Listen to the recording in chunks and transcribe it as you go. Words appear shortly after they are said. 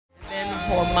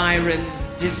for Myron,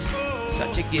 just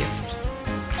such a gift.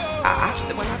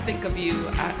 When I think of you,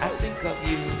 I think of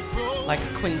you like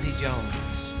a Quincy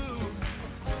Jones.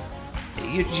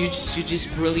 You're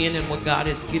just brilliant in what God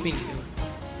has given you.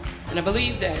 And I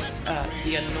believe that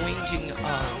the anointing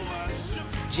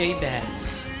of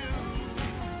Jabez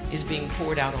is being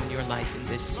poured out on your life in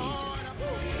this season.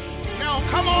 Now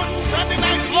come on, Sunday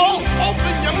Night Flow,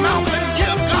 open your mouth and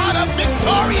give God a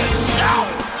victorious shout.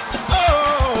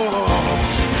 Oh,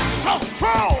 so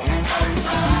strong.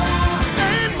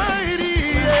 And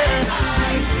mighty,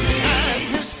 and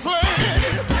his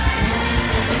plan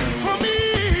for me.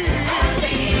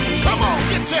 Come on,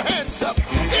 get your hands up.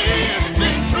 In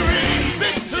victory,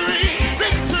 victory,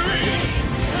 victory.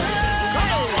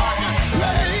 Come on,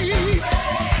 great,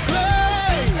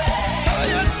 great. Oh,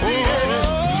 yes, he is.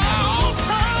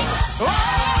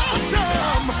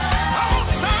 Awesome,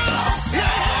 awesome,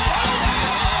 yeah.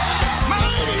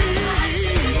 Mighty,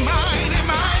 mighty,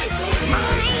 mighty,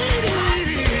 mighty.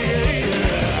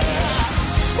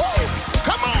 Woo.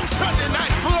 Come on, Sunday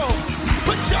Night Flow.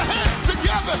 Put your hands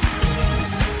together.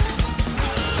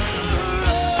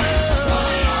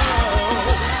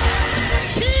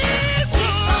 Keep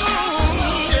on,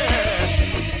 yeah.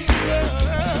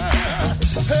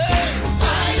 Hey,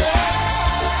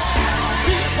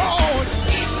 keep on.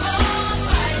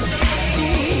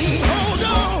 Hold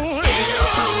on.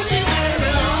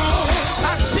 I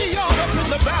see y'all up in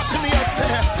the balcony up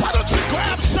there. Why don't you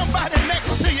grab somebody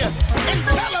next to you and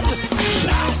tell them,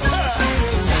 shout.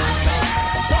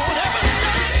 Don't ever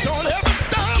stop. Don't ever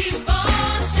stop. Keep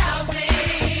on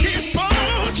shouting. Keep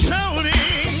on shouting.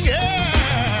 Yeah.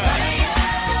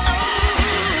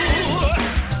 Oh,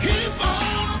 keep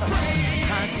on praying.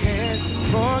 I can't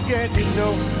forget, you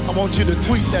know. I want you to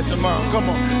tweet that tomorrow. Come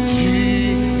on.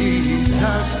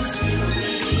 Jesus.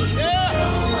 Yeah.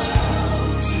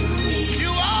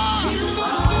 You are.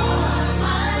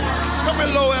 Come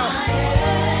here, Lowell.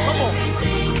 Come on.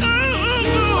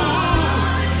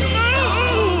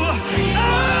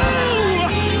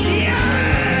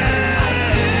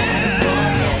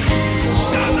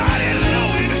 Somebody know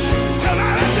it.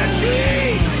 Somebody said,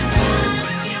 gee.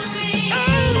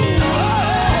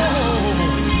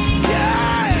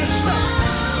 Yes.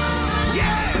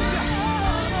 Yes.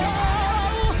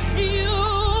 You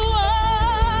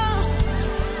are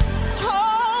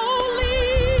holy.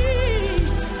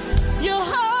 You're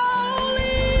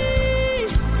holy.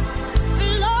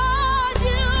 Lord,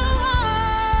 you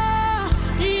are.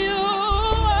 You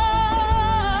are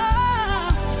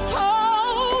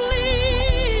holy.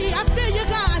 I feel you,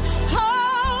 God.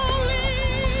 Holy.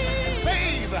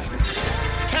 Faith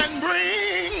can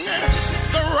bring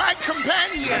the right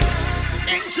companion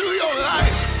into your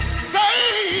life.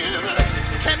 Faith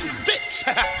can fix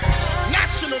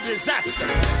national disaster.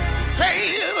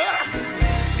 Faith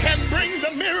can bring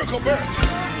the miracle birth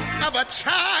of a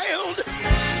child.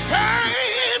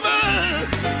 Faith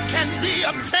can be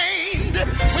obtained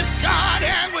with God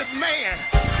and with man.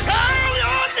 Tell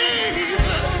your neighbor,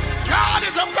 God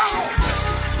is about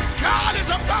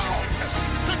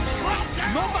to drop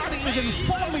down. Nobody is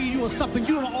informing you of something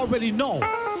you don't already know.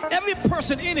 Every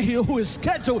person in here who is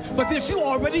scheduled for this, you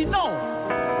already know.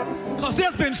 Because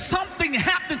there's been something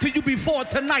happening to you before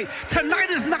tonight. Tonight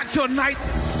is not your night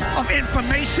of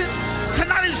information.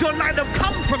 Tonight is your night of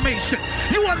confirmation.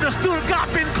 You understood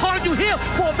God been calling you here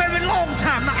for a very long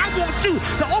time. Now I want you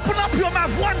to open up your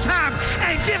mouth one time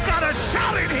and give God a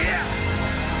shout in here.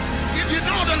 If you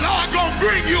know the Lord gonna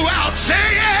bring you out, say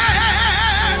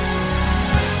it.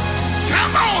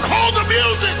 Come on, hold the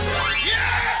music.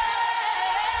 Yeah.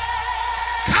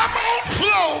 Come on,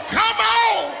 flow. Come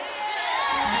on.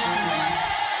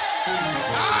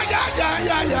 Ah, yeah, yeah,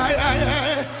 yeah, yeah, yeah,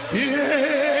 yeah.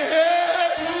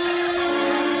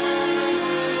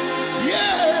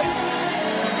 Yeah.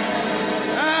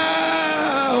 Oh.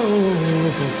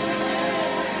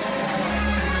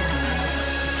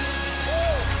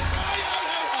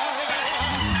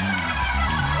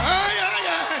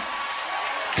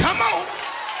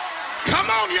 Come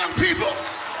on, young people.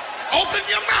 Open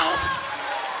your mouth.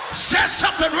 Say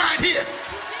something right here.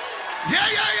 Yeah,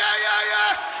 yeah, yeah, yeah,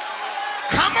 yeah.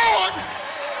 Come on.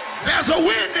 There's a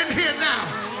wind in here now.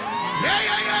 Yeah,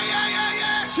 yeah, yeah, yeah, yeah,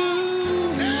 yeah. To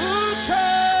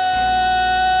trust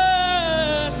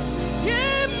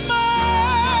in my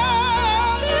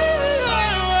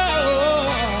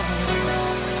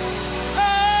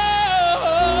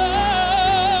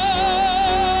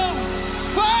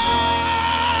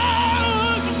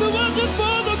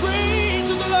for the grace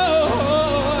of the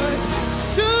Lord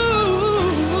to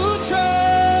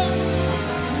trust.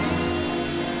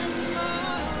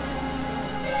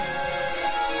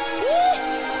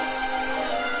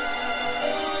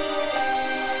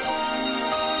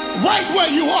 Right where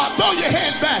you are, throw your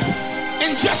head back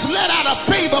and just let out a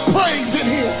favor praise in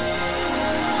here.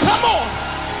 Come on.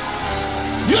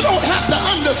 You don't have to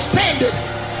understand it.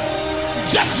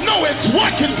 Just know it's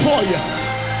working for you.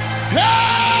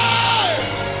 Hey!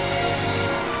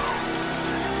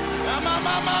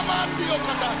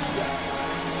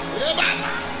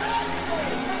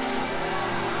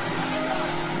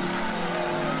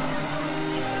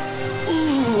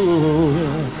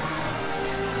 Ooh.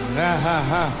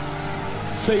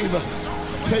 Favor,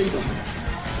 favor,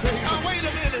 favor. Wait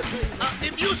a minute.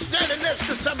 If you standing next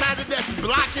to somebody that's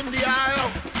blocking the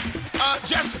aisle,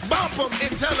 just bump them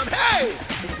and tell them, hey,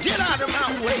 get out of my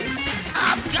way.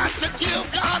 I've got to give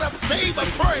God a favor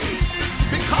praise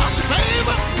because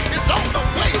favor is on the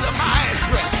way to my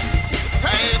address.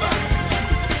 Favor,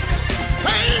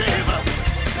 favor.